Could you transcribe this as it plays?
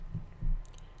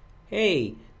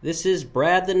Hey, this is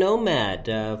Brad the Nomad,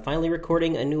 finally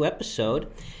recording a new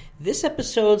episode. This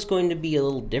episode's going to be a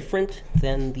little different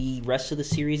than the rest of the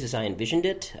series as I envisioned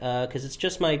it, because it's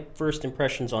just my first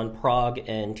impressions on Prague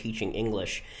and teaching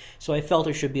English. So I felt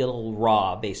it should be a little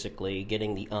raw, basically,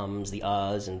 getting the ums, the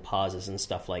uhs, and pauses and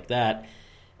stuff like that.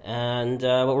 And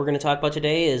what we're going to talk about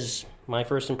today is my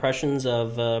first impressions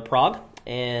of Prague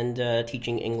and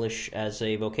teaching English as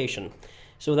a vocation.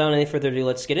 So without any further ado,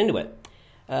 let's get into it.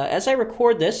 As I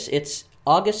record this, it's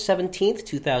August 17th,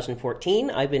 2014.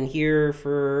 I've been here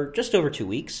for just over 2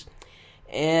 weeks,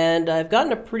 and I've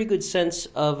gotten a pretty good sense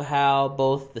of how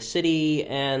both the city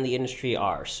and the industry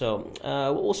are. So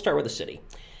we'll start with the city.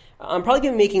 I'm probably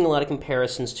going to be making a lot of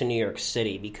comparisons to New York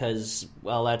City because,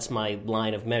 well, that's my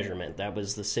line of measurement. That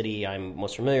was the city I'm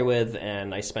most familiar with,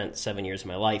 and I spent 7 years of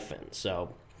my life in.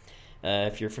 So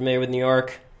if you're familiar with New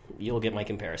York, you'll get my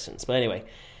comparisons. But anyway,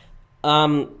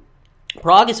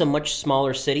 Prague is a much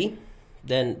smaller city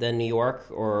than New York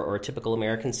or a typical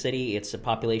American city. It's a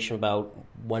population of about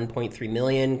 1.3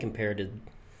 million compared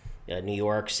to New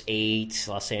York's 8,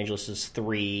 Los Angeles is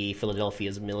 3,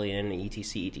 Philadelphia's 1 million,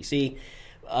 etc., etc.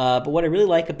 But what I really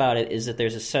like about it is that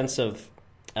there's a sense of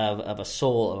a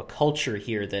soul, of a culture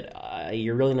here that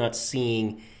you're really not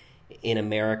seeing in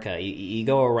America. You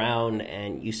go around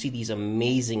and you see these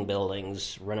amazing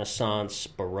buildings, Renaissance,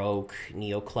 Baroque,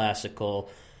 neoclassical,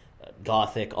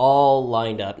 Gothic, all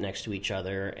lined up next to each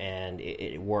other, and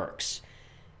it works.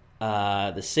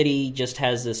 The city just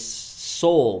has this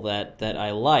soul that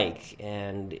I like,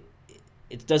 and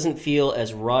it doesn't feel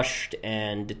as rushed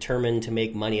and determined to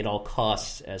make money at all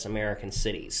costs as American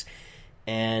cities,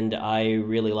 and I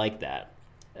really like that.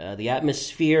 The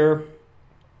atmosphere,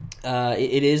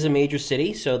 it is a major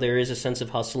city, so there is a sense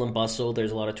of hustle and bustle.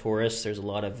 There's a lot of tourists, there's a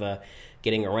lot of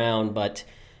getting around, but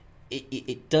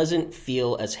it doesn't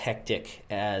feel as hectic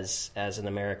as an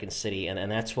American city,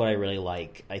 and that's what I really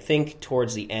like. I think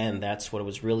towards the end, that's what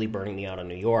was really burning me out on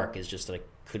New York, is just that I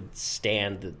could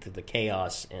stand the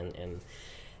chaos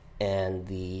and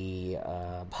the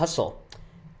hustle.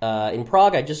 In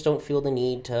Prague, I just don't feel the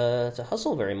need to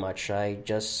hustle very much. I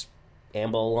just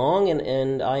amble along,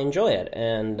 and I enjoy it,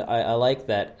 and I like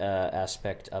that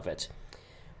aspect of it.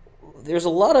 There's a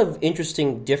lot of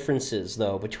interesting differences,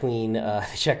 though, between the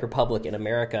Czech Republic and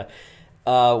America.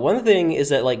 One thing is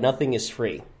that, nothing is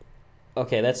free.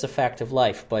 Okay, that's a fact of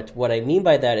life, but what I mean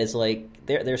by that is,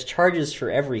 there's charges for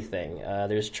everything.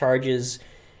 There's charges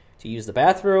to use the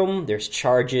bathroom, there's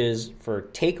charges for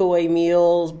takeaway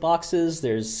meals boxes,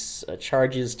 there's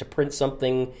charges to print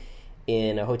something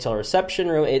in a hotel reception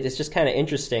room. It's just kind of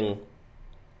interesting.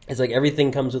 It's like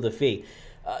everything comes with a fee.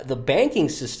 The banking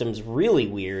system's really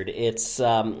weird. It's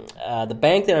the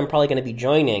bank that I'm probably going to be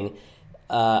joining.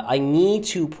 I need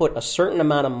to put a certain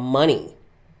amount of money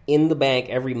in the bank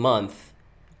every month,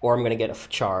 or I'm going to get a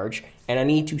charge. And I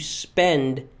need to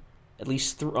spend at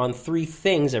least on 3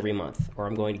 things every month, or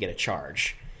I'm going to get a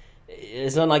charge.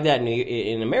 It's not like that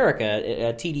in America.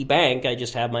 At TD Bank, I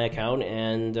just have my account,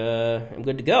 and I'm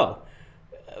good to go.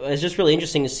 It's just really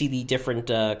interesting to see the different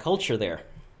culture there.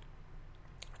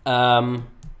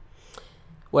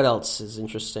 What else is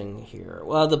interesting here?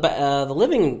 Well, the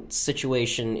living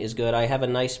situation is good. I have a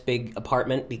nice big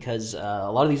apartment because a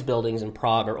lot of these buildings in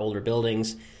Prague are older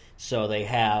buildings, so they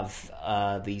have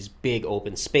these big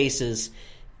open spaces.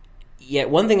 Yet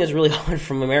one thing that's really odd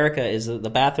from America is that the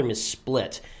bathroom is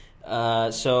split.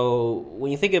 So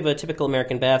when you think of a typical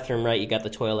American bathroom, right, you got the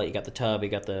toilet, you got the tub, you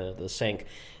got the sink.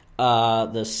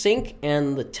 The sink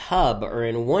and the tub are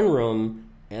in one room,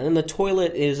 and then the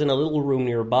toilet is in a little room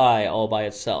nearby all by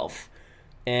itself.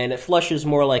 And it flushes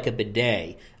more like a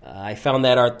bidet. I found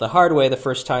that out the hard way the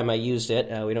first time I used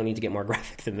it. We don't need to get more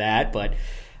graphic than that, but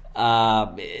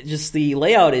just the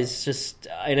layout is just,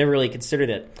 I never really considered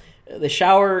it. The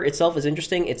shower itself is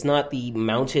interesting. It's not the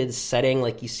mounted setting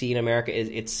like you see in America.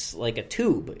 It's like a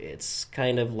tube. It's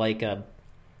kind of like a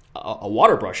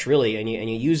water brush, really, and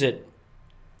you use it.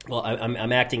 Well,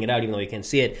 I'm acting it out even though you can't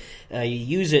see it. You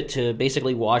use it to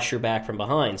basically wash your back from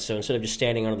behind. So instead of just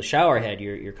standing under the shower head,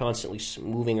 you're constantly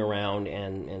moving around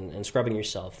and scrubbing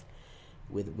yourself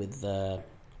with the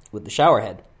shower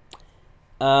head.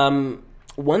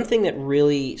 One thing that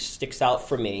really sticks out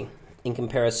for me in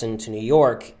comparison to New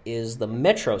York is the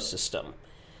metro system.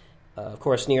 Of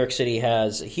course, New York City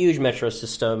has a huge metro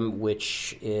system,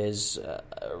 which is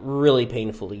really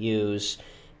painful to use.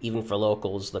 Even for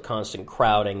locals, the constant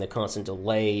crowding, the constant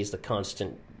delays, the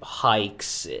constant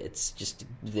hikes, it's just,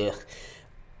 ugh.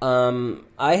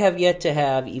 I have yet to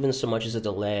have even so much as a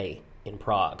delay in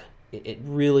Prague. It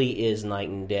really is night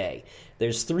and day.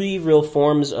 There's three real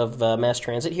forms of mass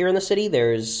transit here in the city.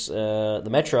 There's the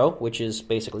metro, which is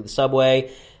basically the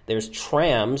subway. There's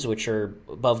trams, which are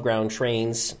above-ground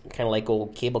trains, kind of like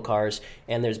old cable cars,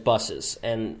 and there's buses.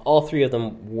 And all three of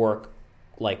them work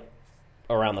like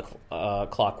around the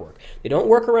clockwork. They don't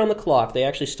work around the clock. They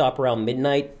actually stop around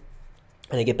midnight,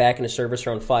 and they get back into service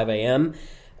around 5 a.m.,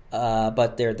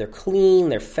 but they're clean,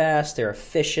 they're fast, they're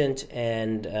efficient,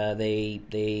 and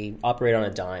they operate on a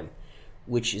dime,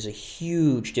 which is a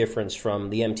huge difference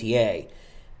from the MTA.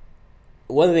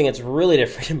 One thing that's really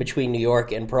different between New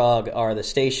York and Prague are the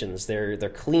stations. They're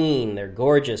clean, they're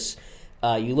gorgeous.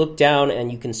 You look down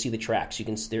and you can see the tracks.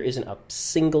 There isn't a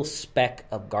single speck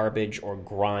of garbage or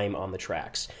grime on the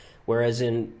tracks. Whereas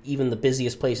in even the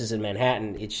busiest places in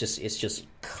Manhattan, it's just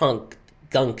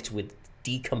gunked with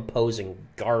decomposing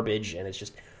garbage, and it's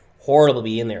just horrible to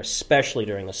be in there, especially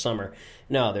during the summer.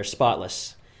 No, they're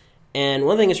spotless. And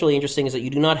one thing that's really interesting is that you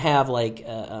do not have like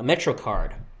a Metro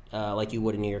card like you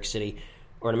would in New York City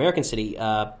or an American city.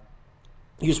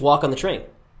 You just walk on the train.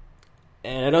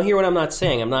 And I don't hear what I'm not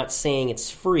saying. I'm not saying it's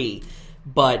free,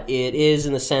 but it is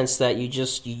in the sense that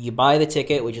you buy the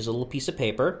ticket, which is a little piece of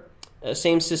paper.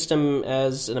 Same system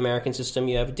as an American system.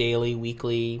 You have daily,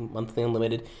 weekly, monthly,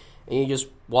 unlimited, and you just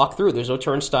walk through. There's no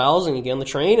turnstiles, and you get on the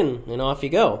train, and off you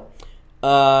go.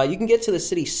 You can get to the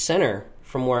city center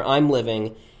from where I'm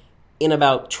living in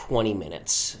about 20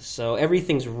 minutes. So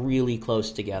everything's really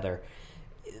close together.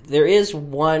 There is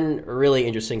one really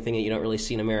interesting thing that you don't really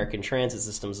see in American transit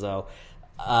systems, though.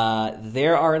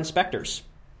 There are inspectors.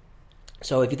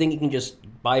 So if you think you can just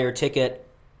buy your ticket,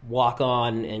 walk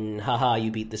on, and haha,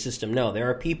 you beat the system. No, there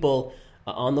are people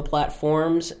on the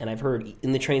platforms, and I've heard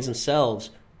in the trains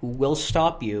themselves, who will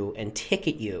stop you and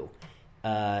ticket you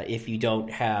if you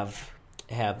don't have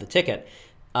the ticket.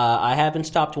 I have been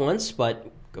stopped once,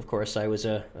 but of course I was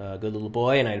a good little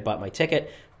boy and I had bought my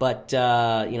ticket. But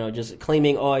just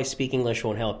claiming, I speak English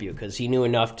won't help you, because he knew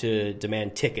enough to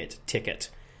demand ticket.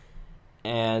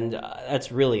 And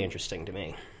that's really interesting to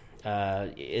me.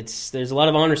 There's a lot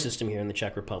of honor system here in the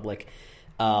Czech Republic.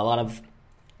 A lot of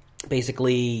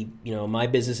basically, my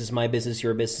business is my business,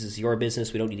 your business is your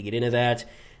business. We don't need to get into that.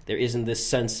 There isn't this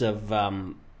sense of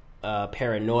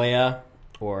paranoia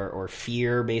or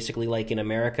fear, basically, like in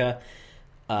America.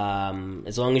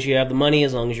 As long as you have the money,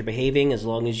 as long as you're behaving, as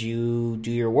long as you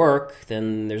do your work,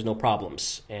 then there's no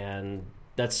problems. And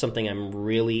that's something I'm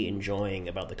really enjoying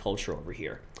about the culture over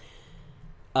here.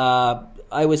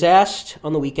 I was asked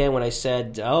on the weekend when I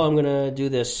said, I'm going to do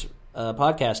this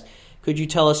podcast, could you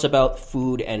tell us about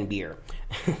food and beer?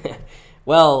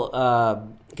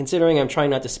 Well, considering I'm trying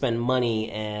not to spend money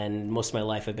and most of my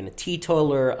life I've been a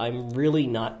teetotaler, I'm really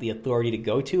not the authority to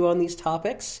go to on these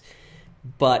topics.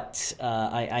 But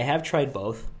I have tried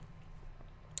both.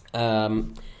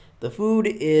 The food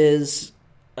is,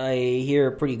 I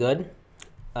hear, pretty good.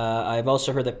 I've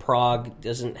also heard that Prague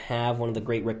doesn't have one of the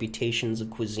great reputations of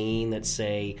cuisine that,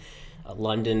 say,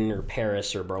 London or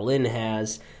Paris or Berlin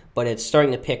has, but it's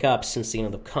starting to pick up since the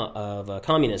end of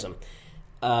communism.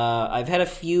 I've had a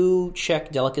few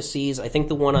Czech delicacies. I think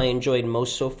the one I enjoyed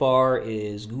most so far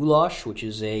is goulash, which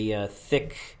is a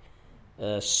thick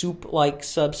soup-like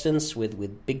substance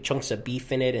with big chunks of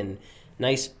beef in it and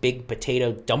nice big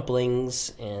potato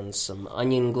dumplings and some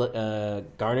onion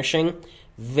garnishing.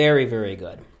 Very, very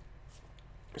good.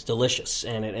 It's delicious,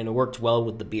 and it worked well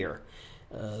with the beer.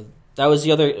 That was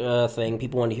the other thing.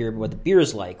 People wanted to hear what the beer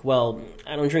is like. Well,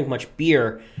 I don't drink much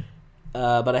beer,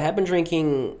 but I have been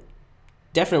drinking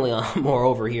definitely more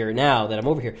over here now that I'm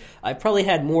over here. I've probably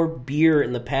had more beer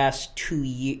in the past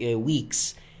 2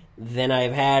 weeks than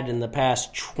I've had in the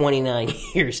past 29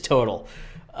 years total.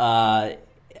 I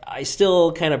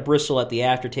still kind of bristle at the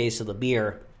aftertaste of the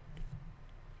beer,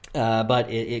 but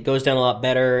it goes down a lot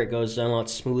better, it goes down a lot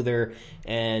smoother,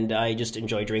 and I just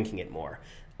enjoy drinking it more.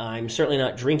 I'm certainly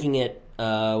not drinking it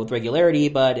with regularity,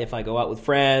 but if I go out with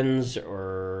friends,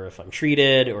 or if I'm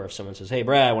treated, or if someone says, hey,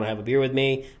 Brad, I want to have a beer with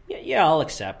me, yeah, I'll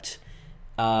accept.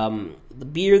 The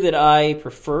beer that I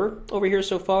prefer over here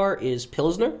so far is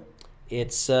Pilsner.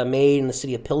 It's made in the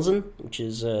city of Pilsen, which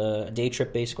is a day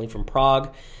trip basically from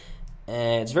Prague.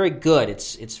 And it's very good.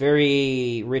 It's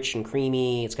very rich and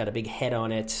creamy. It's got a big head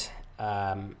on it.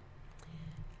 I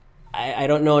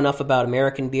don't know enough about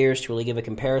American beers to really give a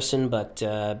comparison, but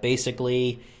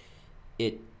basically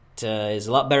it is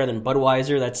a lot better than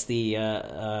Budweiser. That's the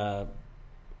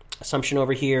assumption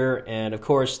over here. And, of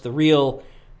course, the real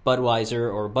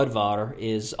Budweiser or Budvar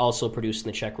is also produced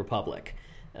in the Czech Republic.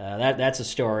 That's a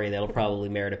story that'll probably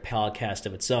merit a podcast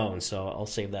of its own, so I'll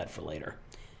save that for later.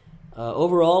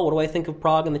 Overall, what do I think of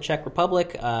Prague and the Czech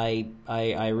Republic? I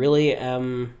really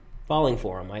am falling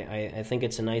for them. I think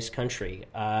it's a nice country.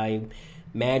 I'm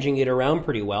managing it around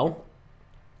pretty well.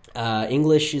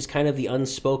 English is kind of the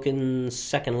unspoken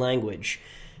second language.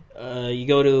 You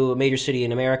go to a major city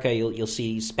in America, you'll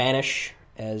see Spanish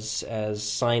as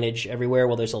signage everywhere.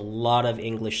 Well, there's a lot of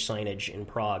English signage in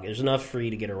Prague. There's enough for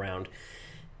you to get around.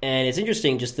 And it's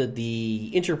interesting just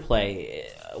the interplay.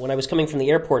 When I was coming from the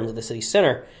airport into the city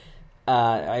center,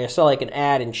 I saw like an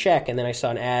ad in Czech, and then I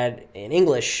saw an ad in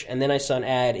English, and then I saw an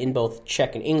ad in both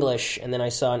Czech and English, and then I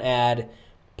saw an ad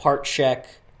part Czech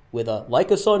with a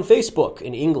like us on Facebook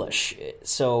in English.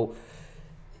 So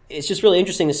it's just really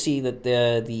interesting to see that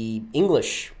the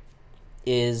English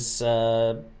is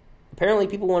apparently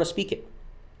people want to speak it,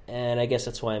 and I guess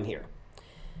that's why I'm here.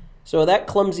 So that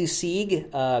clumsy sieg,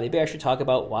 maybe I should talk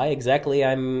about why exactly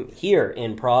I'm here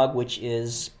in Prague, which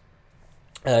is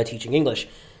teaching English.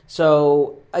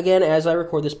 So again, as I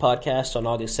record this podcast on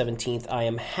August 17th, I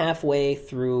am halfway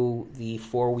through the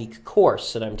 4-week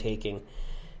course that I'm taking.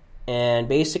 And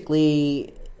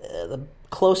basically, the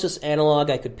closest analog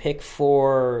I could pick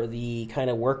for the kind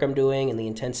of work I'm doing and the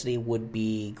intensity would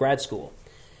be grad school.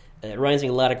 It reminds me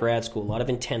a lot of grad school, a lot of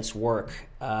intense work,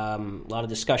 a lot of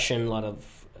discussion, a lot of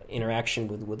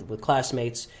interaction with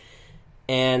classmates.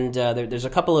 And there's a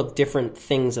couple of different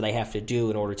things that I have to do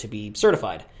in order to be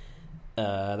certified.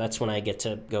 That's when I get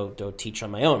to go teach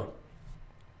on my own.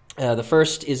 The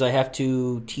first is I have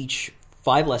to teach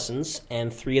 5 lessons,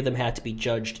 and 3 of them had to be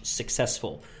judged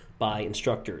successful by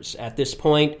instructors. At this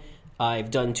point, I've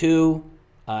done 2,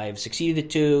 I've succeeded at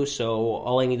 2, so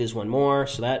all I need is 1 more.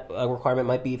 So that requirement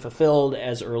might be fulfilled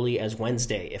as early as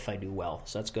Wednesday if I do well,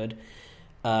 so that's good.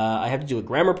 I have to do a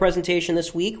grammar presentation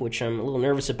this week, which I'm a little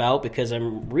nervous about because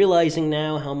I'm realizing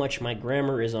now how much my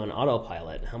grammar is on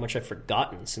autopilot, how much I've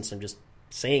forgotten since I'm just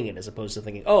saying it as opposed to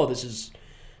thinking, oh, this is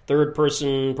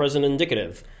third-person present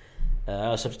indicative. I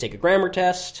also have to take a grammar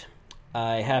test.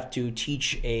 I have to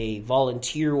teach a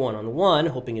volunteer one-on-one,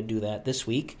 hoping to do that this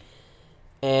week.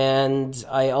 And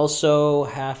I also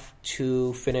have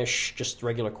to finish just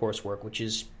regular coursework, which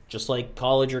is just like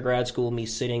college or grad school, me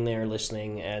sitting there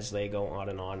listening as they go on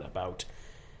and on about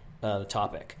the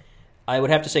topic. I would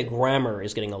have to say grammar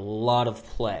is getting a lot of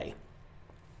play.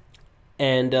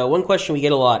 And one question we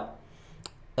get a lot,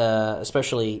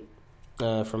 especially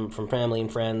from family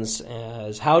and friends,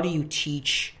 is how do you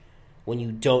teach when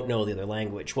you don't know the other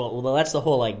language? Well, that's the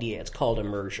whole idea. It's called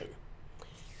immersion.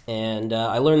 And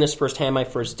I learned this firsthand my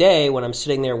first day when I'm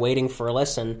sitting there waiting for a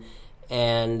lesson,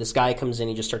 and this guy comes in,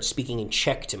 he just starts speaking in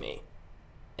Czech to me.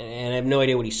 And I have no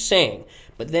idea what he's saying.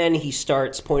 But then he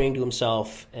starts pointing to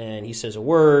himself, and he says a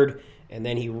word, and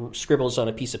then he scribbles on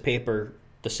a piece of paper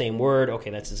the same word. Okay,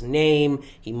 that's his name.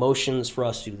 He motions for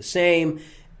us to do the same.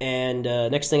 And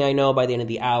next thing I know, by the end of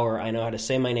the hour, I know how to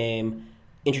say my name,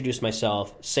 introduce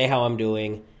myself, say how I'm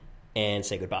doing, and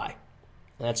say goodbye.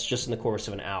 And that's just in the course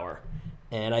of an hour.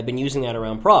 And I've been using that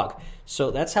around Prague.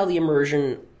 So that's how the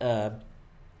immersion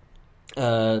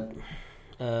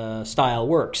style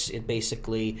works. It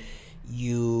basically,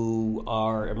 you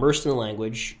are immersed in the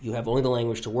language, you have only the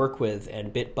language to work with,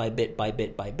 and bit by bit by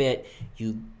bit by bit,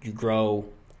 you grow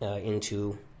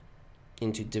into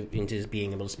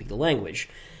being able to speak the language.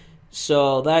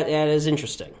 So that is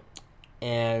interesting.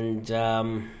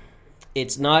 And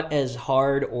it's not as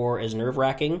hard or as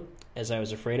nerve-wracking as I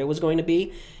was afraid it was going to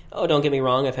be. Oh, don't get me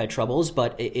wrong, I've had troubles,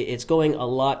 but it's going a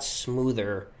lot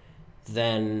smoother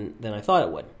than I thought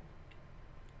it would.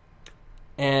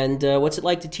 And what's it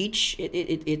like to teach?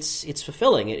 It's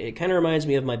fulfilling. It kind of reminds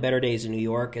me of my better days in New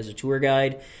York as a tour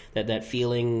guide, that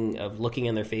feeling of looking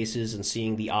in their faces and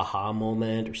seeing the aha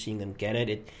moment or seeing them get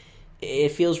it. It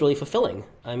feels really fulfilling.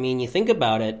 I mean, you think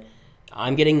about it,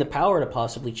 I'm getting the power to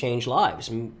possibly change lives.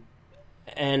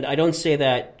 And I don't say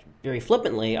that very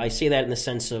flippantly. I say that in the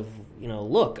sense of,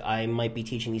 look, I might be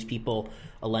teaching these people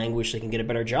a language so they can get a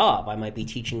better job. I might be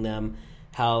teaching them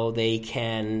how they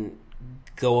can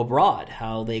go abroad,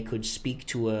 how they could speak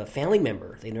to a family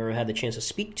member they never had the chance to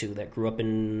speak to that grew up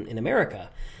in America.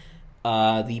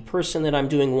 The person that I'm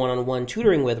doing one-on-one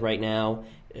tutoring with right now,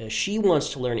 she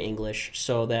wants to learn English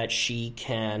so that she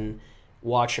can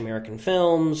watch American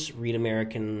films, read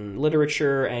American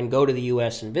literature, and go to the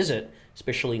U.S. and visit,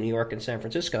 especially New York and San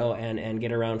Francisco, and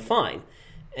get around fine.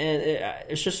 And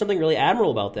it's just something really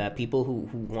admirable about that, people who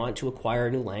want to acquire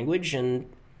a new language, and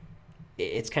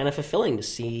it's kind of fulfilling to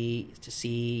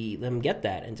see them get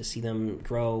that and to see them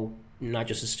grow, not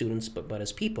just as students, but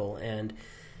as people. And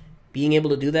being able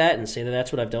to do that and say that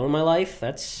that's what I've done in my life,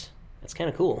 that's kind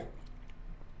of cool.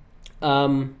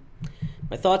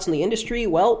 My thoughts on the industry,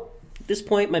 well, At this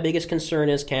point, my biggest concern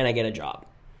is, can I get a job?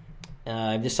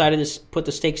 I've decided to put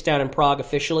the stakes down in Prague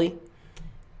officially,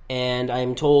 and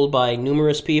I'm told by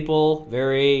numerous people,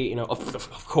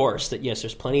 of course, that yes,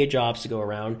 there's plenty of jobs to go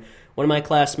around. One of my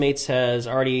classmates has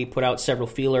already put out several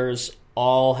feelers.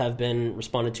 All have been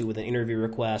responded to with an interview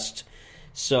request.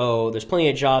 So there's plenty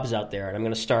of jobs out there, and I'm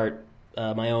going to start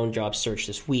my own job search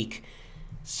this week.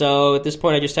 So at this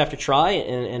point, I just have to try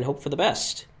and hope for the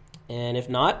best. And if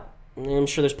not, I'm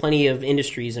sure there's plenty of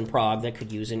industries in Prague that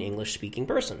could use an English-speaking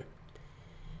person.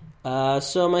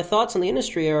 So my thoughts on the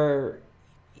industry are,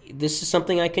 this is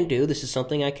something I can do, this is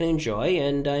something I can enjoy,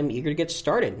 and I'm eager to get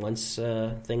started once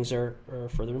things are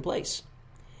further in place.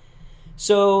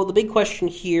 So the big question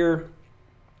here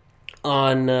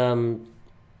on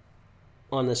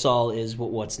this all is,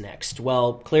 what's next?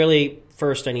 Well, clearly,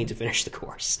 first I need to finish the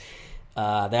course.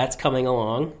 That's coming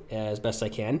along as best I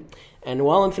can. And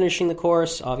while I'm finishing the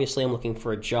course, obviously I'm looking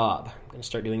for a job. I'm going to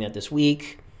start doing that this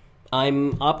week.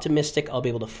 I'm optimistic I'll be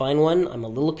able to find one. I'm a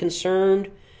little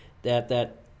concerned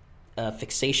that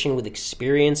fixation with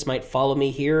experience might follow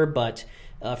me here, but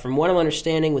from what I'm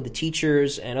understanding with the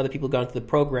teachers and other people who've gone through the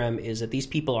program is that these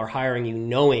people are hiring you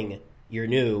knowing you're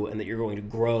new and that you're going to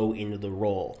grow into the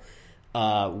role.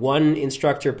 One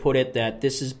instructor put it that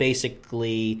this is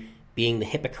basically being the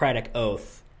Hippocratic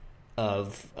oath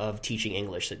of teaching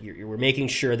English, that you're making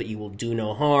sure that you will do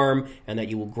no harm and that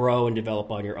you will grow and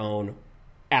develop on your own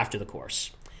after the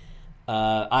course.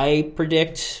 I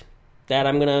predict that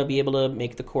I'm going to be able to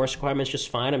make the course requirements just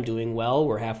fine. I'm doing well.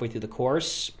 We're halfway through the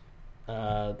course.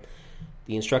 The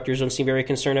instructors don't seem very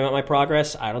concerned about my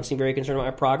progress. I don't seem very concerned about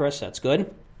my progress. That's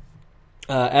good.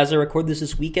 As I record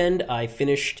this weekend, I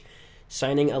finished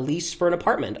signing a lease for an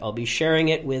apartment. I'll be sharing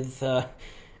it with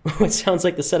what sounds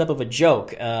like the setup of a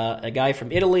joke. A guy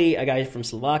from Italy, a guy from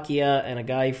Slovakia, and a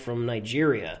guy from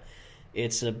Nigeria.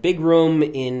 It's a big room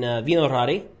in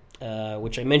Vinohrady,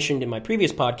 which I mentioned in my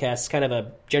previous podcast. It's kind of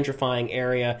a gentrifying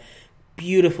area.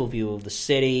 Beautiful view of the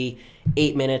city.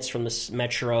 8 minutes from the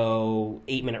metro,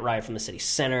 8-minute ride from the city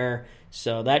center.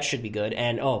 So that should be good.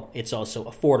 And, it's also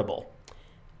affordable.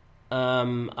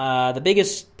 The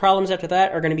biggest problems after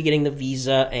that are going to be getting the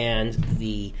visa and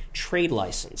the trade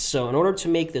license. So in order to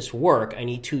make this work, I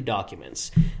need 2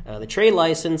 documents. The trade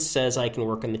license says I can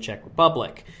work in the Czech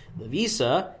Republic. The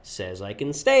visa says I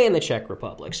can stay in the Czech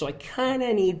Republic. So I kind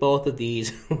of need both of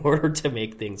these in order to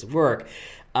make things work.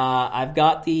 I've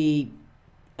got the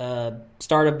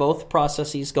start of both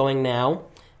processes going now.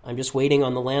 I'm just waiting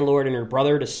on the landlord and her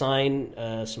brother to sign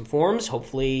some forms.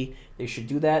 Hopefully they should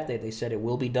do that. They said it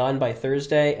will be done by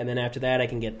Thursday, and then after that I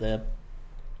can get the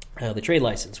trade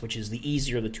license, which is the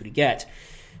easier of the 2 to get.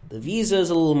 The visa is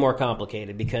a little more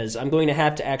complicated because I'm going to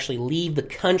have to actually leave the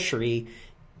country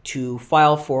to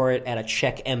file for it at a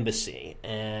Czech embassy.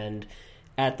 And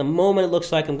at the moment it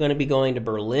looks like I'm going to be going to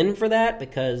Berlin for that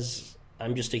because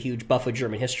I'm just a huge buff of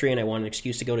German history and I want an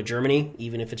excuse to go to Germany,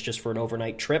 even if it's just for an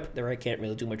overnight trip. There I can't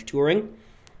really do much touring.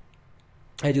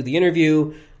 I do the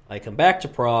interview, I come back to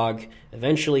Prague,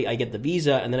 eventually I get the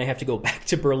visa, and then I have to go back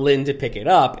to Berlin to pick it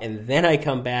up, and then I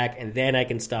come back, and then I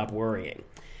can stop worrying.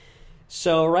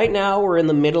 So right now we're in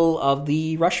the middle of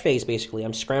the rush phase, basically.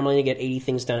 I'm scrambling to get 80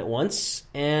 things done at once,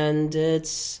 and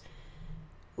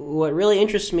what really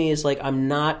interests me is I'm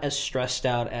not as stressed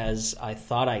out as I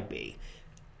thought I'd be.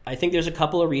 I think there's a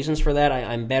couple of reasons for that.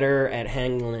 I'm better at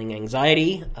handling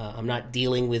anxiety. I'm not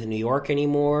dealing with New York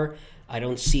anymore. I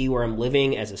don't see where I'm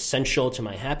living as essential to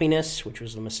my happiness, which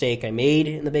was the mistake I made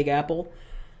in the Big Apple.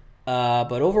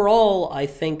 But overall, I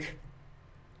think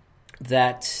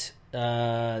that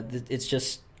it's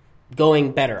just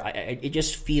going better. It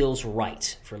just feels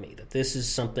right for me that this is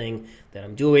something that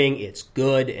I'm doing. It's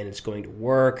good and it's going to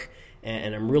work,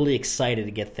 and I'm really excited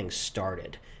to get things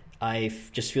started. I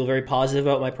just feel very positive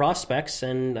about my prospects,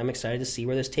 and I'm excited to see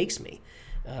where this takes me.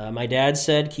 My dad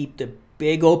said keep the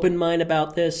big open mind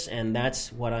about this, and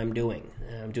that's what I'm doing.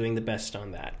 I'm doing the best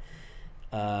on that.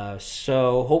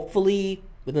 So hopefully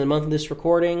within a month of this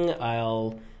recording,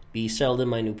 I'll be settled in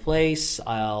my new place.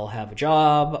 I'll have a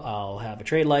job. I'll have a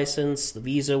trade license. The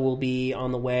visa will be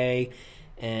on the way.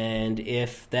 And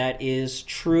if that is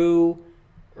true,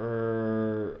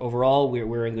 overall,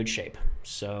 we're in good shape.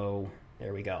 So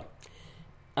there we go.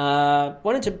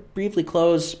 Wanted to briefly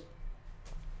close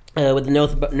with a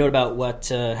note about what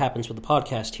happens with the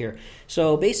podcast here.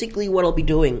 So basically what I'll be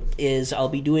doing is I'll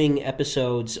be doing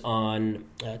episodes on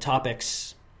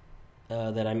topics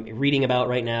that I'm reading about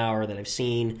right now or that I've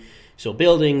seen. So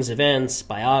buildings, events,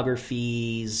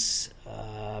 biographies,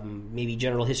 maybe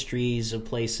general histories of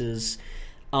places.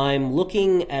 I'm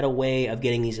looking at a way of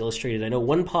getting these illustrated. I know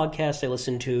one podcast I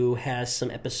listen to has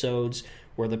some episodes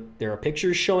where there are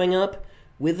pictures showing up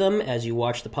with them as you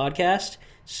watch the podcast.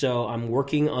 So I'm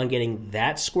working on getting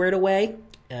that squared away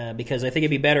because I think it'd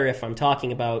be better if I'm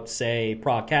talking about, say,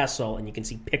 Prague Castle and you can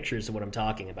see pictures of what I'm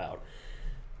talking about.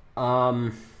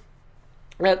 I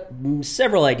got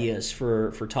several ideas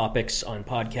for topics on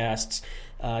podcasts.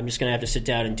 I'm just going to have to sit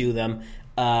down and do them.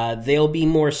 They'll be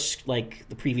more like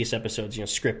the previous episodes,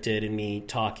 scripted and me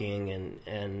talking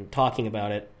and talking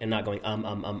about it and not going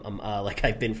like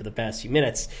I've been for the past few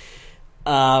minutes.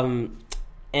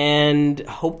 And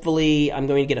hopefully I'm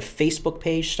going to get a Facebook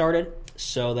page started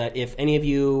so that if any of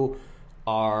you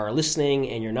are listening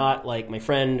and you're not like my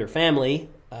friend or family,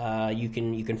 you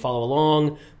can follow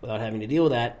along without having to deal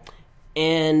with that.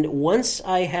 And once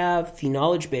I have the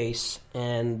knowledge base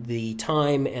and the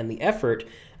time and the effort,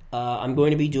 I'm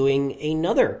going to be doing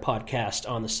another podcast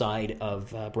on the side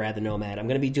of Brad the Nomad. I'm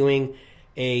going to be doing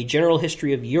a general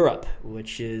history of Europe,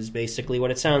 which is basically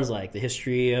what it sounds like, the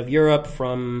history of Europe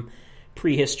from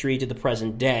prehistory to the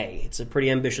present day. It's a pretty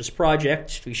ambitious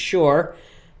project, to be sure,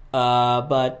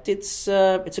 but it's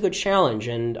a good challenge,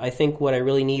 and I think what I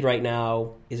really need right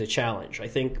now is a challenge. I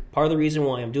think part of the reason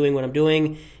why I'm doing what I'm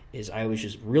doing is I was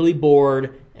just really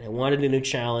bored, and I wanted a new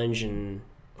challenge, and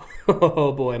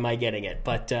oh boy, am I getting it.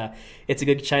 But it's a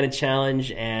good kind of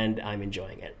challenge, and I'm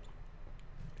enjoying it.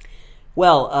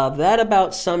 Well, that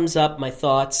about sums up my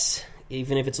thoughts,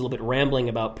 even if it's a little bit rambling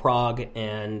about Prague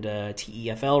and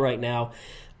TEFL right now.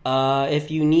 If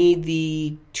you need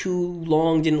the too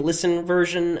long didn't listen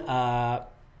version,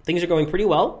 things are going pretty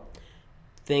well.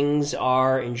 Things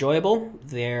are enjoyable.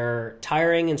 They're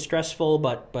tiring and stressful,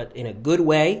 but in a good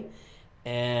way.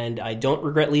 And I don't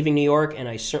regret leaving New York, and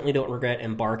I certainly don't regret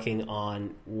embarking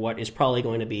on what is probably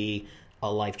going to be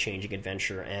a life-changing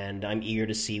adventure. And I'm eager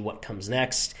to see what comes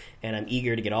next, and I'm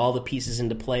eager to get all the pieces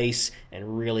into place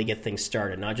and really get things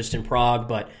started, not just in Prague,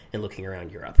 but in looking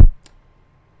around Europe.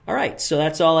 All right, so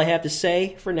that's all I have to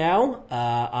say for now.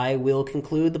 I will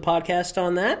conclude the podcast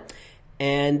on that.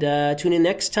 And tune in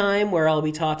next time where I'll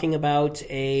be talking about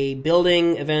a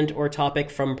building, event, or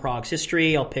topic from Prague's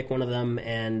history. I'll pick one of them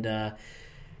and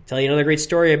tell you another great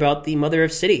story about the Mother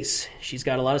of Cities. She's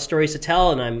got a lot of stories to tell,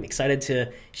 and I'm excited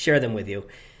to share them with you.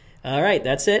 All right,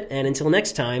 that's it. And until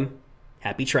next time,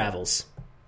 happy travels.